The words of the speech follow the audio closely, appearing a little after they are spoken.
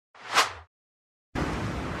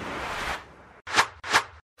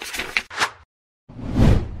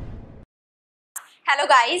Hello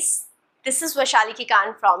guys, this is Vaishali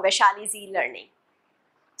Kikan from Vaishali's e-learning.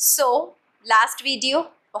 So last video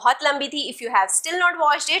बहुत लंबी थी. If you have still not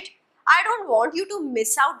watched it, I don't want you to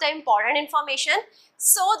miss out the important information.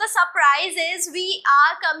 So the surprise is we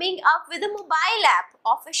are coming up with a mobile app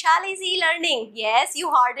of Vaishali's e-learning. Yes,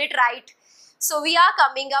 you heard it right. So we are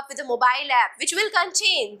coming up with a mobile app which will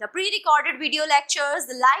contain the pre-recorded video lectures,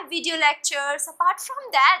 the live video lectures. Apart from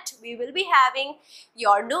that, we will be having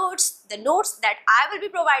your notes, the notes that I will be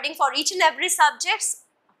providing for each and every subjects.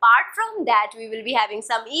 Apart from that, we will be having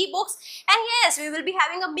some ebooks, and yes, we will be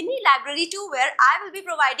having a mini library too, where I will be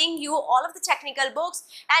providing you all of the technical books,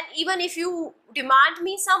 and even if you demand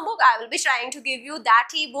me some book, I will be trying to give you that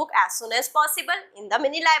ebook as soon as possible in the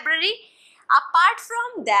mini library. Apart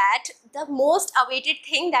from that, the most awaited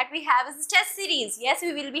thing that we have is the test series. Yes,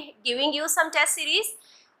 we will be giving you some test series.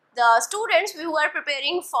 The students who are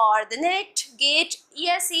preparing for the NET, GATE,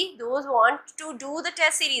 ESE, those want to do the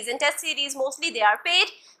test series, and test series mostly they are paid.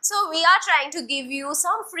 So we are trying to give you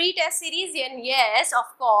some free test series, and yes,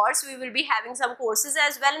 of course, we will be having some courses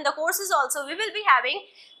as well. In the courses also, we will be having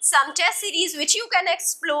some test series which you can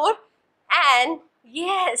explore. And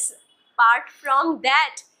yes, apart from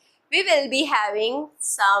that, we will be having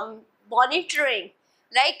some monitoring.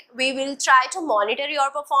 Like, we will try to monitor your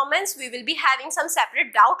performance. We will be having some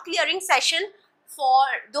separate doubt clearing session for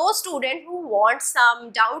those students who want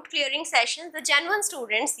some doubt clearing sessions, the genuine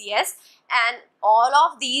students, yes. And all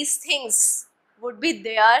of these things would be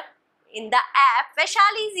there in the app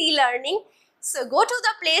Vaishali's e-learning. So go to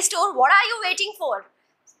the Play Store. What are you waiting for?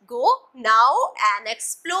 Go now and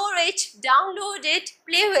explore it, download it,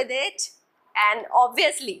 play with it, and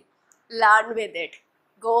obviously learn with it.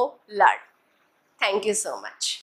 Go learn. Thank you so much.